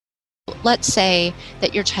let's say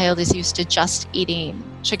that your child is used to just eating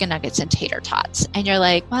chicken nuggets and tater tots, and you're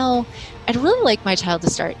like, well, I'd really like my child to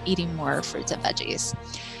start eating more fruits and veggies.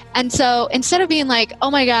 And so instead of being like,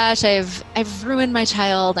 oh my gosh, I've ruined my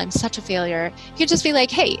child, I'm such a failure, you could just be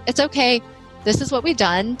like, hey, it's okay. This is what we've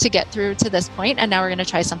done to get through to this point, and now we're going to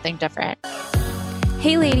try something different.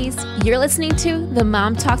 Hey ladies, you're listening to the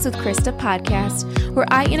Mom Talks with Krista podcast,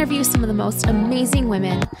 where I interview some of the most amazing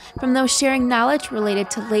women, from those sharing knowledge related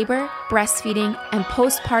to labor, breastfeeding, and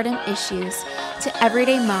postpartum issues, to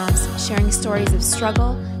everyday moms sharing stories of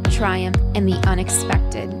struggle, triumph, and the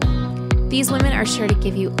unexpected. These women are sure to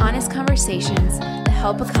give you honest conversations that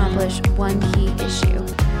help accomplish one key issue: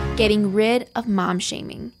 getting rid of mom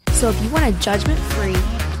shaming. So if you want a judgment-free,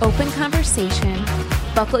 open conversation,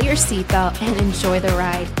 buckle your seatbelt and enjoy the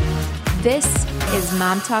ride. This is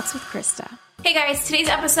Mom Talks with Krista. Hey guys, today's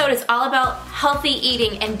episode is all about healthy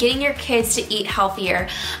eating and getting your kids to eat healthier.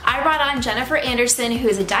 I brought on Jennifer Anderson, who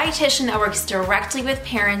is a dietitian that works directly with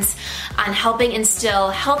parents on helping instill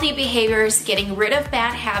healthy behaviors, getting rid of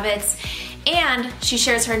bad habits, and she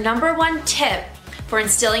shares her number one tip for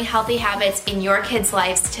instilling healthy habits in your kids'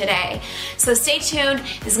 lives today. So stay tuned.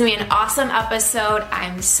 This is going to be an awesome episode.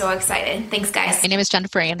 I'm so excited. Thanks, guys. My name is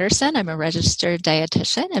Jennifer Anderson. I'm a registered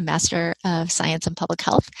dietitian and Master of Science in Public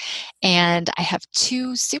Health. And I have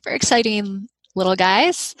two super exciting little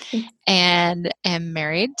guys and am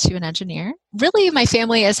married to an engineer. Really, my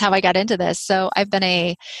family is how I got into this. So I've been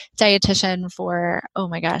a dietitian for,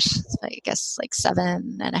 I guess like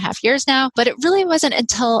 7.5 years now. But it really wasn't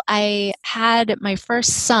until I had my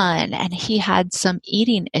first son and he had some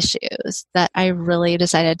eating issues that I really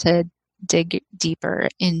decided to dig deeper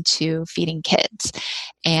into feeding kids.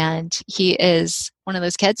 And he is one of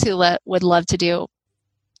those kids who would love to do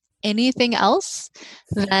anything else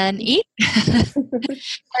than eat.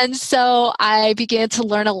 And so I began to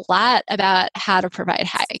learn a lot about how to provide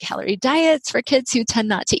high-calorie diets for kids who tend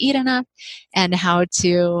not to eat enough, and how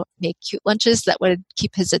to make cute lunches that would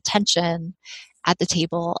keep his attention at the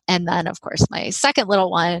table. And then, of course, my second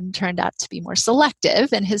little one turned out to be more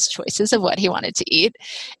selective in his choices of what he wanted to eat.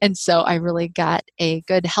 And so I really got a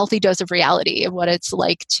good, healthy dose of reality of what it's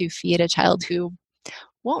like to feed a child who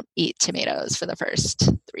won't eat tomatoes for the first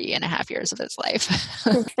 3.5 years of his life.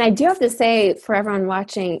 And I do have to say, for everyone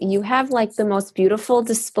watching, you have like the most beautiful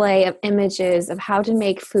display of images of how to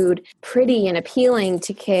make food pretty and appealing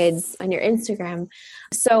to kids on your Instagram.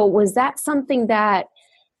 So was that something that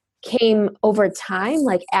came over time,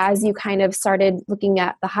 like as you kind of started looking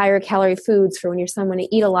at the higher calorie foods for when your son wanted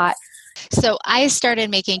to eat a lot? So I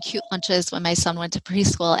started making cute lunches when my son went to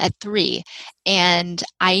preschool at 3, and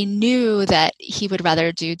I knew that he would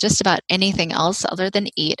rather do just about anything else other than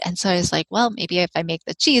eat. And so I was like, well, maybe if I make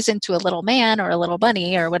the cheese into a little man or a little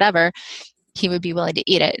bunny or whatever, he would be willing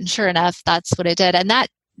to eat it. And sure enough, that's what it did. And that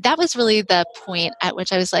was really the point at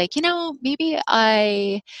which I was like, maybe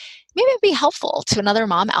it'd be helpful to another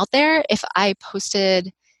mom out there if I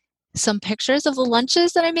posted some pictures of the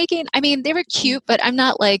lunches that I'm making. I mean, they were cute, but I'm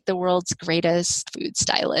not like the world's greatest food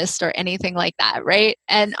stylist or anything like that, right?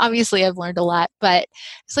 And obviously I've learned a lot, but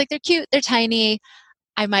it's like, they're cute, they're tiny.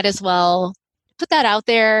 I might as well put that out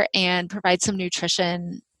there and provide some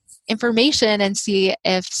nutrition information and see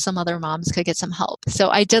if some other moms could get some help. So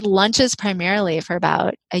I did lunches primarily for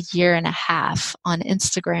about 1.5 years on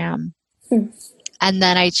Instagram. And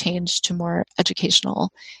then I changed to more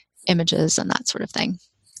educational images and that sort of thing.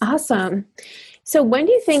 Awesome. So when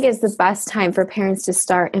do you think is the best time for parents to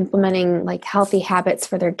start implementing like healthy habits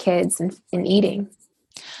for their kids and eating?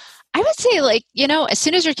 I would say as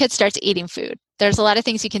soon as your kid starts eating food, there's a lot of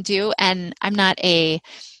things you can do. And I'm not a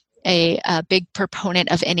big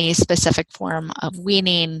proponent of any specific form of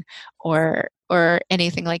weaning or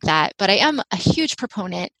anything like that. But I am a huge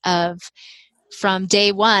proponent of, from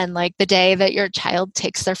day one, like the day that your child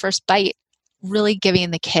takes their first bite, really giving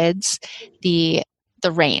the kids the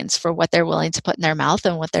reins for what they're willing to put in their mouth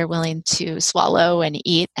and what they're willing to swallow and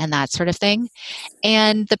eat and that sort of thing.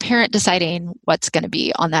 And the parent deciding what's going to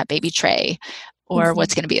be on that baby tray or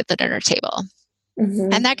what's going to be at the dinner table.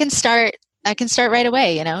 And that can start right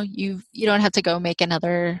away. You don't have to go make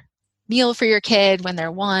another meal for your kid when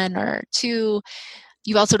they're 1 or 2.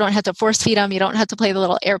 You also don't have to force feed them. You don't have to play the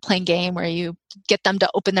little airplane game where you get them to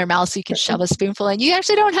open their mouth so you can shove a spoonful in. You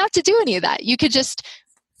actually don't have to do any of that. You could just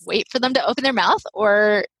wait for them to open their mouth,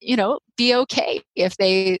 or, be okay if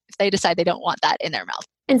they decide they don't want that in their mouth.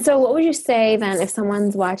 And so what would you say then if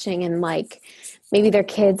someone's watching and like maybe their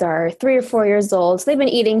kids are 3 or 4 years old, so they've been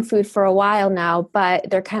eating food for a while now, but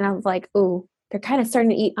they're kind of like, they're kind of starting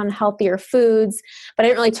to eat unhealthier foods, but I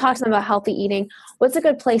didn't really talk to them about healthy eating. What's a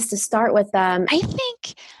good place to start with them? I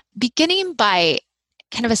think beginning by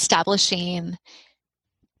kind of establishing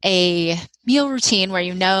a meal routine where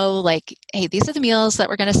like, hey, these are the meals that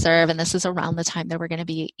we're going to serve, and this is around the time that we're going to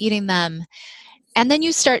be eating them. And then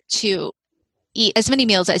you start to eat as many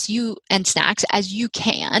meals and snacks as you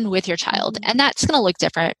can with your child. And that's going to look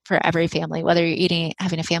different for every family, whether you're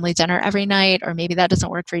having a family dinner every night, or maybe that doesn't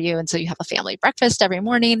work for you. And so you have a family breakfast every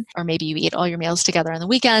morning, or maybe you eat all your meals together on the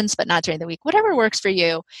weekends, but not during the week. Whatever works for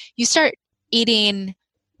you, you start eating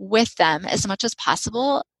with them as much as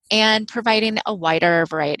possible and providing a wider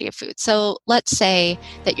variety of food. So let's say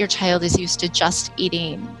that your child is used to just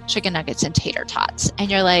eating chicken nuggets and tater tots,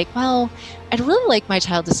 and you're like, well, I'd really like my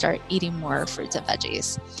child to start eating more fruits and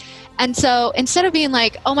veggies. And so instead of being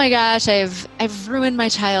like, oh my gosh, I've ruined my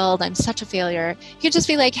child, I'm such a failure, you can just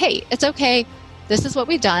be like, hey, it's okay. This is what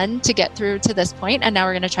we've done to get through to this point, and now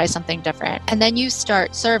we're going to try something different. And then you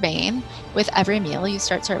start serving, with every meal, you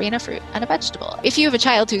start serving a fruit and a vegetable. If you have a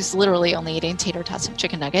child who's literally only eating tater tots and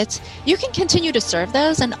chicken nuggets, you can continue to serve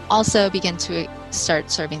those and also begin to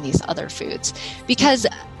start serving these other foods. Because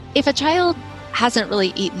if a child hasn't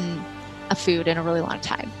really eaten a food in a really long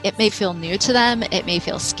time, it may feel new to them, it may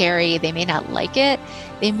feel scary, they may not like it,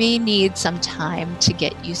 they may need some time to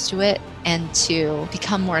get used to it and to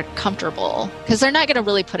become more comfortable, because they're not going to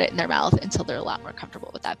really put it in their mouth until they're a lot more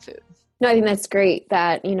comfortable with that food. No, I think that's great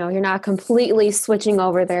that, you're not completely switching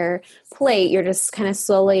over their plate. You're just kind of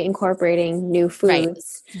slowly incorporating new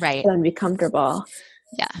foods right. for them to be comfortable.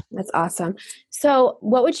 Yeah. That's awesome. So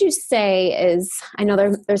what would you say is, I know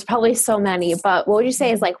there's probably so many, but what would you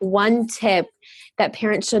say is like one tip that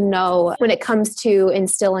parents should know when it comes to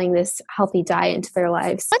instilling this healthy diet into their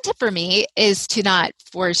lives? One tip for me is to not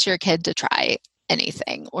force your kid to try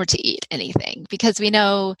anything or to eat anything, because we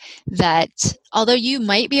know that although you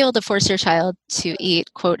might be able to force your child to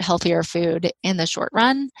eat, quote, healthier food in the short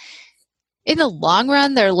run, in the long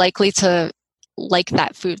run, they're likely to like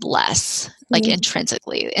that food less, like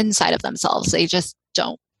intrinsically inside of themselves. They just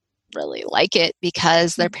don't really like it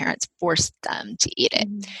because their parents forced them to eat it.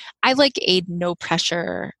 I like a no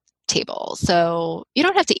pressure table. So you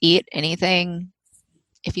don't have to eat anything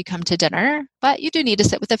if you come to dinner, but you do need to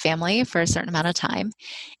sit with the family for a certain amount of time.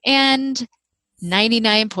 And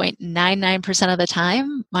 99.99% of the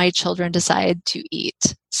time, my children decide to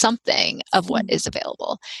eat something of what is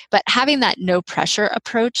available. But having that no pressure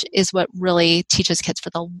approach is what really teaches kids for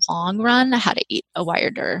the long run how to eat a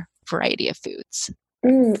wider variety of foods.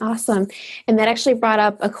 Awesome. And that actually brought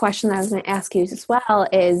up a question that I was going to ask you as well,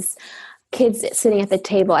 is kids sitting at the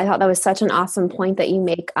table. I thought that was such an awesome point that you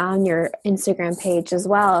make on your Instagram page as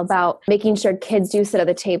well, about making sure kids do sit at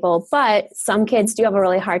the table, but some kids do have a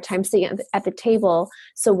really hard time sitting at the table.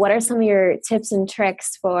 So what are some of your tips and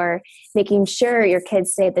tricks for making sure your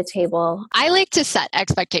kids stay at the table? I like to set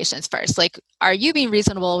expectations first. Like, are you being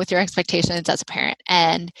reasonable with your expectations as a parent?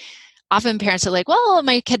 And often parents are like, well,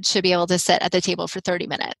 my kid should be able to sit at the table for 30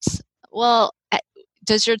 minutes. Well,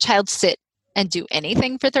 does your child sit and do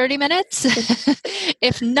anything for 30 minutes?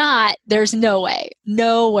 If not, there's no way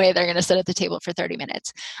they're going to sit at the table for 30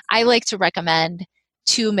 minutes. I like to recommend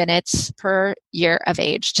 2 minutes per year of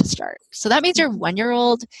age to start. So that means your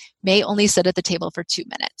 1-year-old may only sit at the table for 2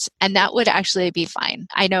 minutes, and that would actually be fine.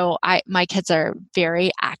 I know my kids are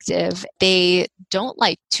very active. They don't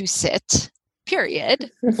like to sit,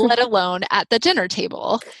 period, let alone at the dinner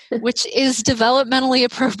table, which is developmentally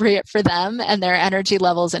appropriate for them and their energy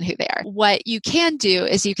levels and who they are. What you can do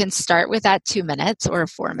is you can start with that 2 minutes or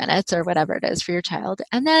 4 minutes or whatever it is for your child,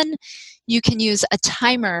 and then you can use a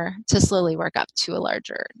timer to slowly work up to a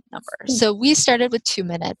larger number. So we started with 2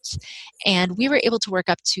 minutes, and we were able to work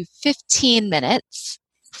up to 15 minutes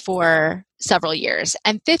for several years.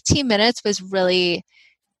 And 15 minutes was really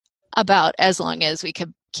about as long as we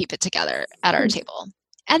could keep it together at our table.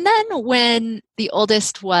 And then when the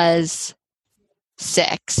oldest was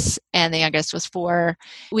 6 and the youngest was 4,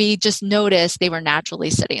 we just noticed they were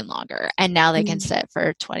naturally sitting longer, and now they can sit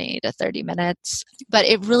for 20 to 30 minutes. But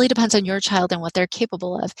it really depends on your child and what they're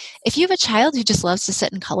capable of. If you have a child who just loves to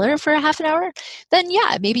sit and color for a half an hour, then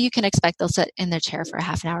yeah, maybe you can expect they'll sit in their chair for a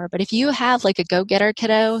half an hour. But if you have like a go-getter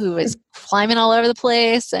kiddo who is climbing all over the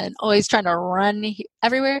place and always trying to run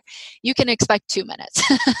everywhere, you can expect 2 minutes.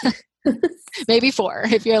 Maybe 4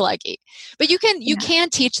 if you're lucky. But you can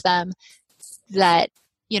teach them that,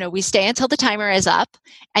 we stay until the timer is up,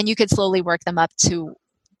 and you can slowly work them up to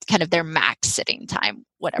kind of their max sitting time,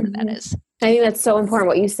 whatever that is. I think that's so important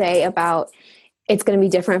what you say about it's going to be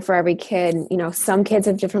different for every kid. Some kids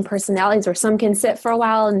have different personalities, or some can sit for a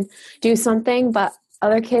while and do something, but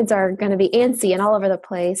other kids are going to be antsy and all over the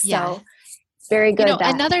place. Yeah. So it's very good.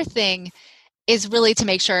 Another thing is really to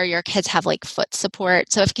make sure your kids have like foot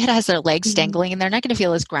support. So if a kid has their legs dangling, they're not going to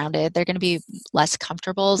feel as grounded. They're going to be less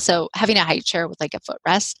comfortable. So having a high chair with like a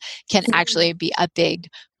footrest can actually be a big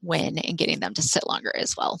win in getting them to sit longer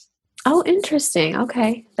as well. Oh, interesting.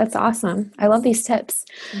 Okay. That's awesome. I love these tips.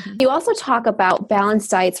 You also talk about balanced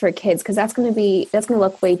diets for kids because that's going to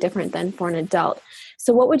look way different than for an adult.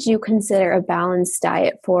 So what would you consider a balanced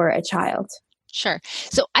diet for a child? Sure.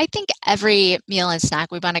 So I think every meal and snack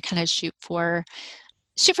we want to kind of shoot for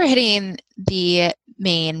hitting the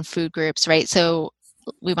main food groups, right? So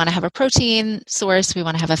we want to have a protein source, we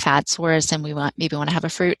want to have a fat source, and we maybe want to have a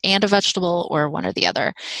fruit and a vegetable or one or the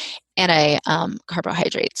other, and a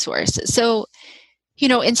carbohydrate source. So,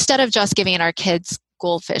 instead of just giving our kids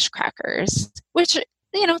goldfish crackers, which,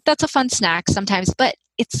 that's a fun snack sometimes, but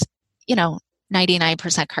it's,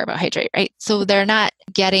 99% carbohydrate, right? So they're not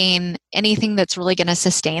getting anything that's really going to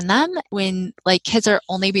sustain them when like kids are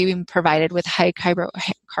only being provided with high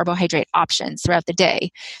carbohydrate options throughout the day.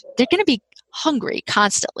 They're going to be hungry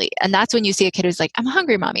constantly. And that's when you see a kid who's like, I'm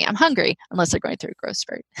hungry, mommy, I'm hungry, unless they're going through a growth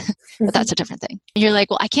spurt. But that's a different thing. And you're like,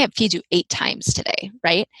 well, I can't feed you 8 times today,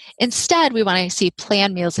 right? Instead, we want to see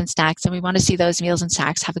planned meals and snacks, and we want to see those meals and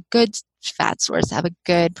snacks have a good fat source, have a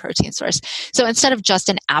good protein source. So instead of just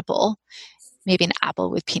an apple, maybe an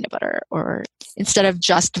apple with peanut butter, or instead of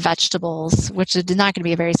just vegetables, which is not going to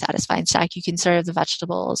be a very satisfying snack, you can serve the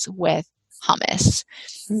vegetables with hummus.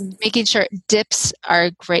 Making sure dips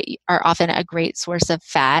are often a great source of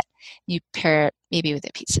fat. You pair it maybe with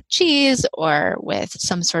a piece of cheese or with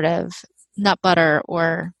some sort of nut butter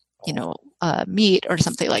or, meat or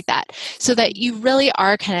something like that, so that you really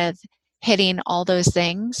are kind of hitting all those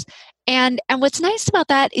things. And what's nice about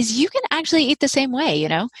that is you can actually eat the same way,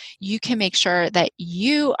 You can make sure that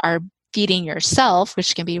you are feeding yourself,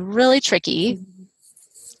 which can be really tricky,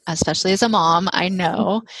 especially as a mom, I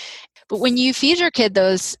know. But when you feed your kid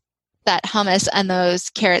that hummus and those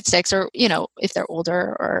carrot sticks, or, if they're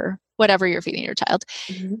older or whatever you're feeding your child,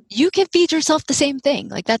 you can feed yourself the same thing.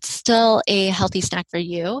 Like that's still a healthy snack for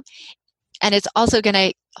you. And it's also going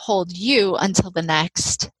to hold you until the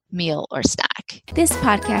next meal or snack. This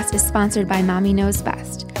podcast is sponsored by Mommy Knows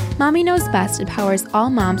Best. Mommy Knows Best empowers all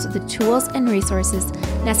moms with the tools and resources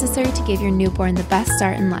necessary to give your newborn the best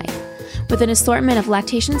start in life. With an assortment of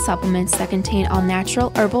lactation supplements that contain all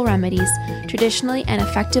natural herbal remedies traditionally and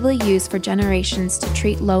effectively used for generations to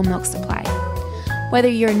treat low milk supply. Whether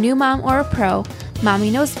you're a new mom or a pro,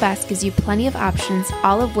 Mommy Knows Best gives you plenty of options,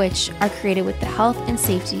 all of which are created with the health and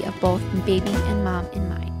safety of both baby and mom in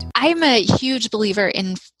mind. I'm a huge believer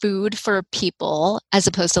in food for people as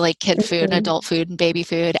opposed to like kid food and adult food and baby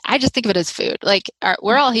food. I just think of it as food. Like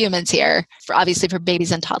we're all humans here. Obviously for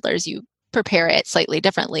babies and toddlers, you prepare it slightly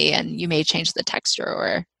differently and you may change the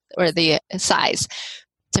texture or the size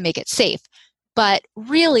to make it safe. But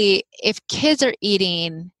really, if kids are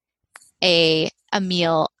eating a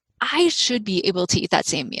meal, I should be able to eat that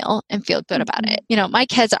same meal and feel good about it. My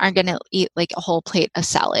kids aren't going to eat like a whole plate of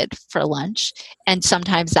salad for lunch. And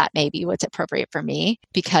sometimes that may be what's appropriate for me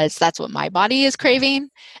because that's what my body is craving.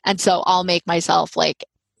 And so I'll make myself like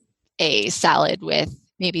a salad with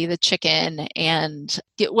maybe the chicken and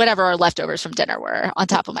whatever leftovers from dinner were on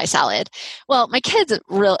top of my salad. Well, my kids,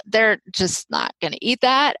 they're just not going to eat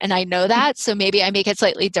that. And I know that. So maybe I make it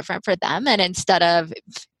slightly different for them. And instead of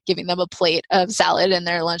giving them a plate of salad in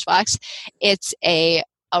their lunchbox, it's a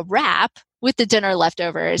wrap with the dinner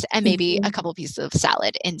leftovers and maybe a couple pieces of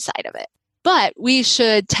salad inside of it. But we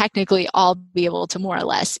should technically all be able to more or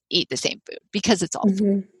less eat the same food because it's all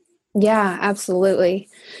food. Yeah, absolutely.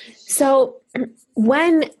 So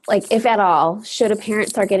when, if at all, should a parent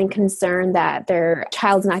start getting concerned that their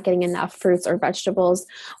child's not getting enough fruits or vegetables,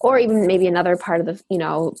 or even maybe another part of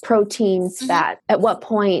the, proteins, fat, at what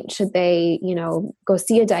point should they, go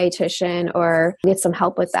see a dietitian or get some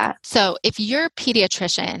help with that? So if your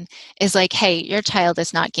pediatrician is like, hey, your child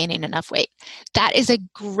is not gaining enough weight, that is a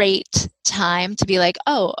great time to be like,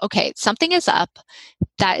 oh, okay, something is up.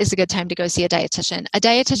 That is a good time to go see a dietitian. A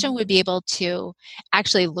dietitian would be able to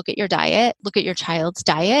actually look at your diet, look at your child's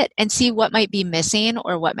diet, and see what might be missing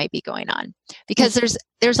or what might be going on. Because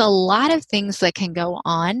there's a lot of things that can go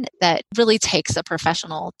on that really takes a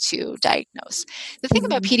professional to diagnose. The thing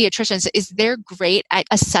about pediatricians is they're great at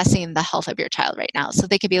assessing the health of your child right now. So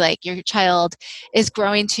they could be like, your child is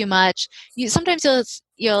growing too much. Sometimes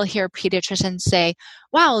you'll hear pediatricians say,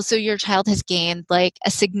 wow, so your child has gained like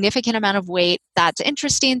a significant amount of weight. That's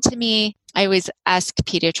interesting to me. I always ask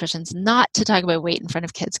pediatricians not to talk about weight in front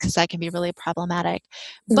of kids because that can be really problematic.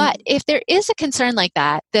 But if there is a concern like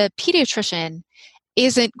that, the pediatrician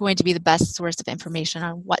isn't going to be the best source of information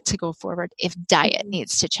on what to go forward if diet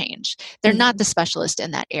needs to change. They're not the specialist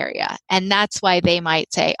in that area. And that's why they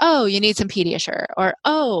might say, oh, you need some Pediasure, or,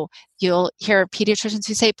 oh, you'll hear pediatricians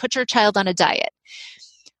who say, put your child on a diet.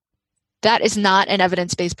 That is not an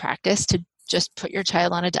evidence-based practice to just put your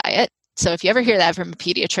child on a diet. So if you ever hear that from a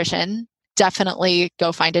pediatrician, definitely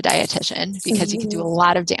go find a dietitian, because you can do a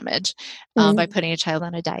lot of damage by putting a child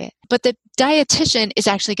on a diet. But the dietitian is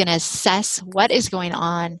actually going to assess what is going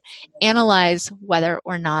on, analyze whether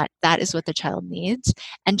or not that is what the child needs.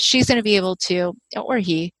 And she's going to be able to, or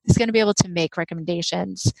he is going to be able to make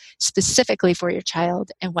recommendations specifically for your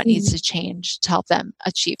child and what needs to change to help them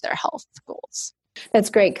achieve their health goals. That's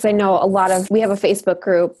great, because I know we have a Facebook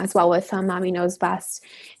group as well with Mommy Knows Best,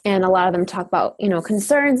 and a lot of them talk about,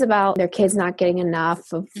 concerns about their kids not getting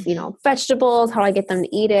enough of, vegetables, how do I get them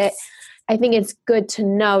to eat it? I think it's good to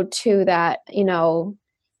know too that,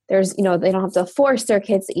 there's, they don't have to force their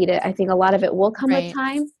kids to eat it. I think a lot of it will come with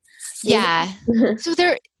time. Yeah. So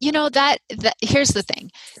there, here's the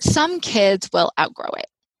thing. Some kids will outgrow it,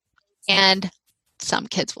 and some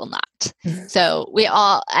kids will not. So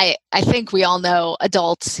I think we all know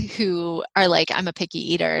adults who are like, I'm a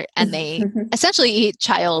picky eater, and they essentially eat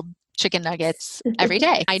child chicken nuggets every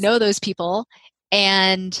day. I know those people,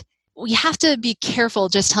 and we have to be careful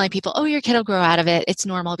just telling people, oh, your kid will grow out of it. It's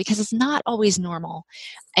normal, because it's not always normal.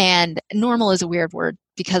 And normal is a weird word,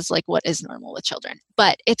 because like, what is normal with children?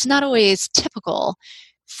 But it's not always typical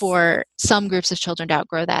for some groups of children to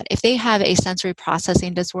outgrow that. If they have a sensory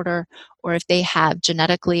processing disorder, or if they have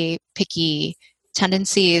genetically picky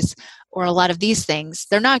tendencies, or a lot of these things,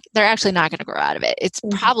 they're actually not going to grow out of it. It's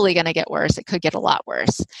probably going to get worse. It could get a lot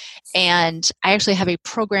worse. And I actually have a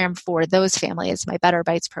program for those families, my Better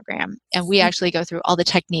Bites program. And we actually go through all the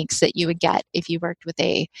techniques that you would get if you worked with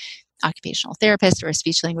a occupational therapist or a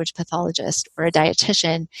speech language pathologist or a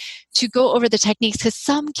dietitian, to go over the techniques, because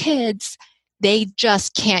some kids, they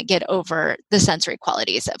just can't get over the sensory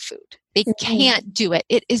qualities of food. They can't do it.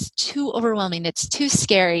 It is too overwhelming. It's too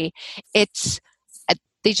scary.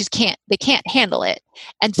 They just can't. They can't handle it.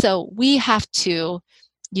 And so we have to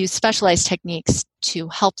use specialized techniques to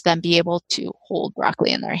help them be able to hold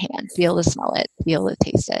broccoli in their hand, be able to smell it, be able to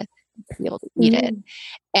taste it, be able to eat it.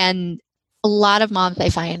 And a lot of moms,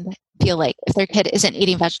 I find, feel like if their kid isn't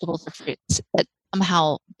eating vegetables or fruits, that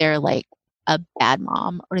somehow they're like a bad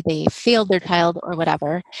mom, or they failed their child, or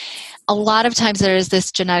whatever. A lot of times there is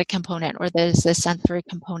this genetic component, or there's this sensory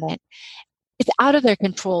component. It's out of their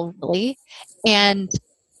control, really. And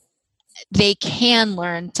they can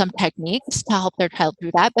learn some techniques to help their child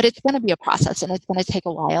through that, but it's going to be a process, and it's going to take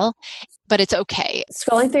a while, but it's okay.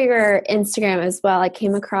 Scrolling through your Instagram as well, I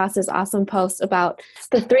came across this awesome post about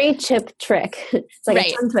the 3-chip trick. It's like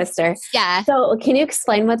a tongue twister. Yeah. So can you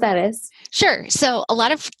explain what that is? Sure. So a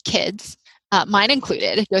lot of kids, mine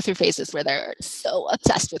included, go through phases where they're so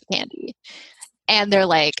obsessed with candy, and they're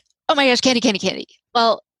like, oh my gosh, candy, candy, candy.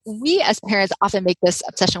 Well, we as parents often make this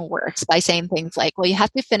obsession worse by saying things like, well, you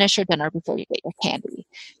have to finish your dinner before you get your candy.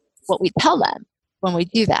 What we tell them when we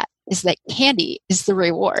do that is that candy is the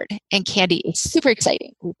reward, and candy is super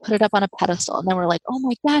exciting. We put it up on a pedestal, and then we're like, oh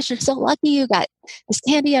my gosh, you're so lucky you got this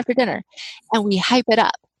candy after dinner. And we hype it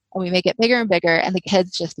up, and we make it bigger and bigger, and the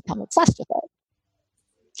kids just become obsessed with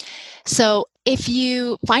it. So if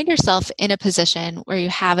you find yourself in a position where you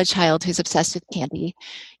have a child who's obsessed with candy,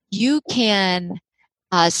 you can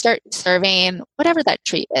start serving whatever that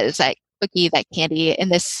treat is, that cookie, that candy, in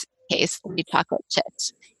this case, 3 chocolate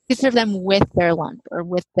chips. You serve them with their lunch or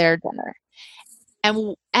with their dinner.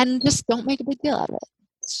 And just don't make a big deal out of it.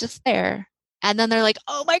 It's just there. And then they're like,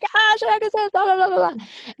 oh my gosh, I just said blah, blah, blah, blah.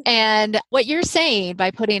 And what you're saying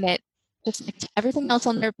by putting it just next to everything else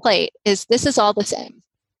on their plate is, this is all the same.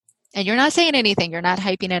 And you're not saying anything. You're not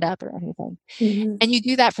hyping it up or anything. And you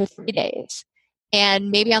do that for 3 days.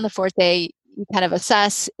 And maybe on the 4th day, you kind of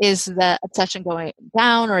assess, is the obsession going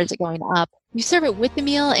down or is it going up? You serve it with the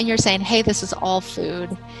meal, and you're saying, hey, this is all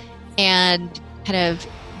food, and kind of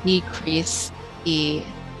decrease the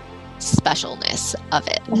specialness of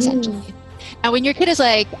it, essentially. And when your kid is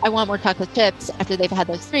like, I want more chocolate chips, after they've had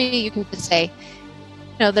those 3, you could just say,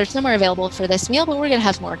 there's no more available for this meal, but we're going to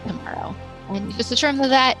have more tomorrow. And just assure them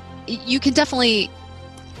that you can definitely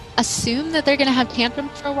assume that they're going to have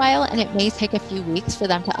tantrums for a while, and it may take a few weeks for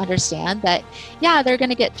them to understand that, yeah, they're going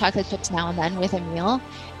to get chocolate chips now and then with a meal,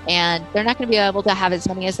 and they're not going to be able to have as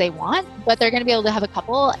many as they want, but they're going to be able to have a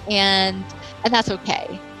couple, and that's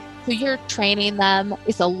okay. So you're training them.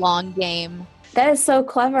 It's a long game. That is so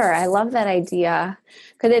clever. I love that idea,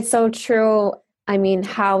 because it's so true. I mean,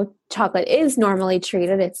 how chocolate is normally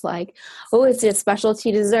treated. It's like, oh, it's a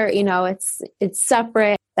specialty dessert, it's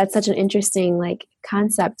separate. That's such an interesting like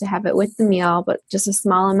concept to have it with the meal, but just a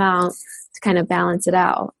small amount to kind of balance it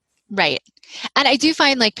out. Right. And I do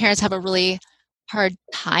find like parents have a really hard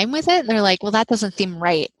time with it. And they're like, well, that doesn't seem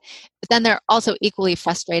right. But then they're also equally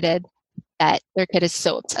frustrated that their kid is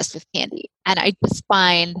so obsessed with candy. And I just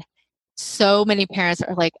find so many parents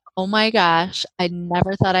are like, oh my gosh, I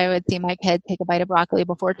never thought I would see my kid take a bite of broccoli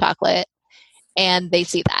before chocolate. And they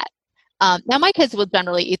see that. Now my kids will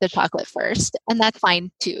generally eat the chocolate first, and that's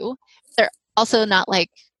fine too. They're also not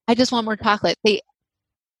like, I just want more chocolate. They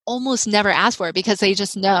almost never ask for it because they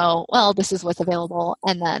just know, well, this is what's available,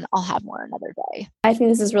 and then I'll have more another day. I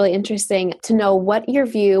think this is really interesting to know what your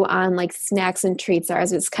view on like snacks and treats are.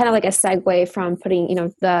 As it's kind of like a segue from putting,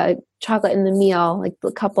 the chocolate in the meal, like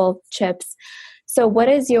a couple chips. So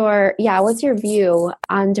what's your view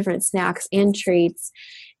on different snacks and treats?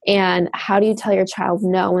 And how do you tell your child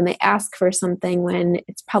no when they ask for something when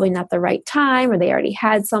it's probably not the right time or they already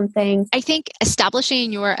had something? I think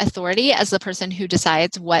establishing your authority as the person who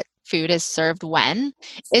decides what food is served when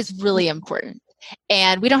is really important.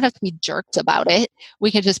 And we don't have to be jerks about it. We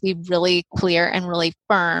can just be really clear and really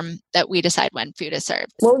firm that we decide when food is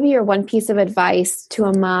served. What would be your one piece of advice to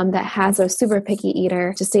a mom that has a super picky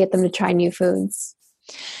eater just to get them to try new foods?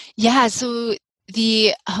 Yeah, so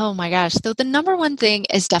oh my gosh. So the number one thing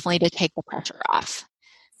is definitely to take the pressure off.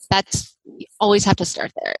 You always have to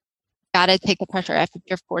start there. Got to take the pressure off. If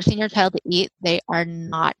you're forcing your child to eat, they are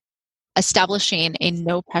not. Establishing a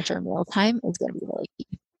no pressure mealtime is going to be really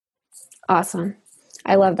key. Awesome.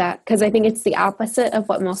 I love that because I think it's the opposite of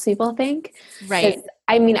what most people think. Right.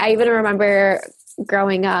 I mean, I even remember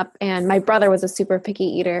growing up and my brother was a super picky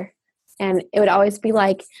eater, and it would always be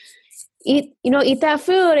like, eat that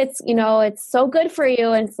food. It's so good for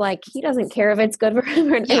you. And it's like, he doesn't care if it's good for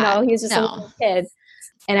him or, he's just a little kid.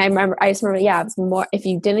 And I just remember, it was more, if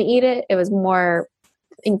you didn't eat it, it was more,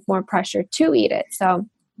 I think, more pressure to eat it. So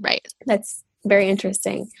right. That's very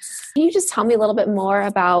interesting. Can you just tell me a little bit more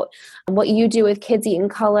about what you do with Kids Eat in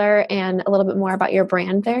Color and a little bit more about your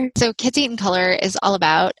brand there? So Kids Eat in Color is all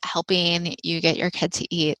about helping you get your kid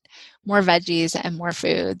to eat more veggies and more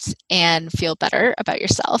foods and feel better about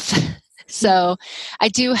yourself. So I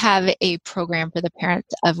do have a program for the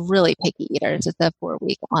parents of really picky eaters. It's a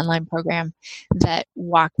 4-week online program that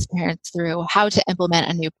walks parents through how to implement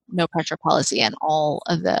a new no pressure policy and all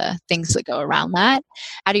of the things that go around that.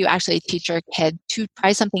 How do you actually teach your kid to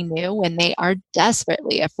try something new when they are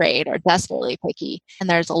desperately afraid or desperately picky? And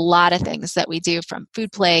there's a lot of things that we do from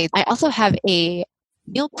food play. I also have a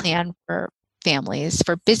meal plan for families,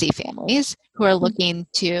 for busy families who are looking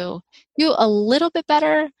to do a little bit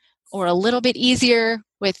better or a little bit easier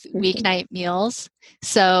with weeknight meals.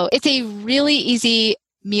 So it's a really easy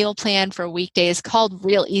meal plan for weekdays called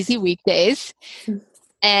Real Easy Weekdays.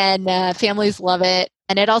 And families love it.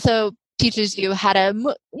 And it also teaches you how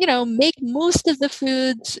to, make most of the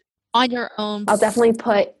foods on your own. I'll definitely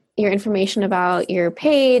put your information about your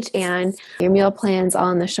page and your meal plans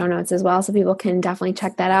all in the show notes as well. So people can definitely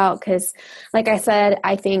check that out. Because like I said,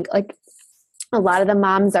 I think a lot of the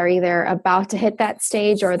moms are either about to hit that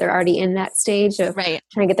stage or they're already in that stage of trying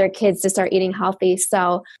to get their kids to start eating healthy.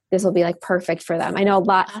 So this will be perfect for them. I know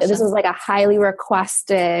Awesome. This was a highly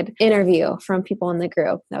requested interview from people in the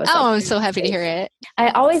group. I'm so happy to hear it.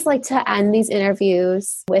 I always like to end these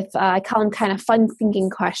interviews with, I call them kind of fun thinking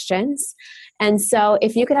questions. And so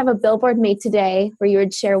if you could have a billboard made today where you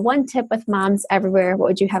would share one tip with moms everywhere, what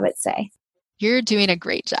would you have it say? You're doing a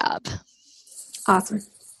great job. Awesome.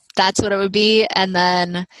 That's what it would be. And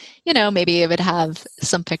then, maybe it would have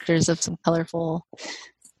some pictures of some colorful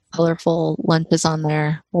lunches on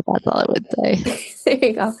there. But that's all I would say. There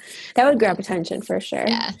you go. That would grab attention for sure.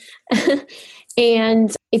 Yeah.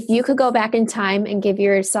 And if you could go back in time and give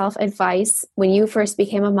yourself advice when you first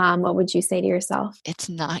became a mom, what would you say to yourself? It's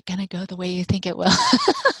not going to go the way you think it will.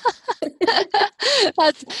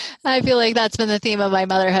 I feel like that's been the theme of my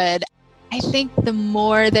motherhood. I think the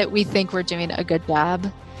more that we think we're doing a good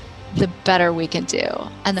job, the better we can do.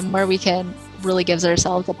 And the more we can really give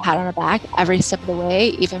ourselves a pat on the back every step of the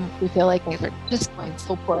way, even if we feel like things are just going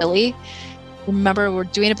so poorly. Remember, we're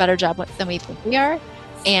doing a better job than we think we are.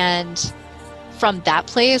 And from that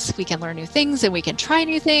place, we can learn new things and we can try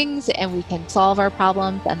new things and we can solve our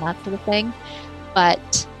problems and that sort of thing.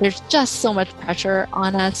 But there's just so much pressure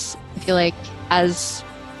on us, I feel like, as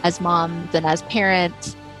moms and as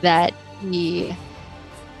parents, that we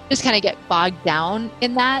just kind of get bogged down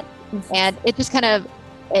in that. And it just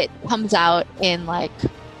it comes out in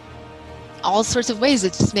all sorts of ways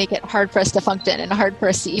that just make it hard for us to function and hard for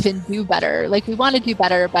us to even do better. Like, we want to do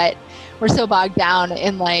better, but we're so bogged down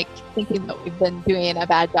in like thinking that we've been doing a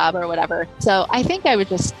bad job or whatever. So I think I would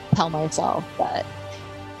just tell myself that,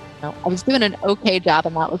 you know, I was doing an okay job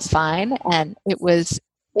and that was fine. And it was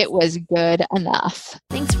good enough.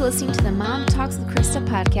 Thanks for listening to the Mom Talks with Krista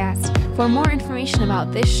podcast. For more information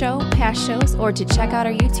about this show, past shows, or to check out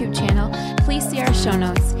our YouTube channel, please see our show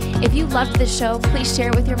notes. If you loved this show, please share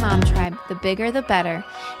it with your mom tribe. The bigger, the better.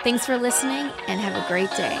 Thanks for listening and have a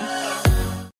great day.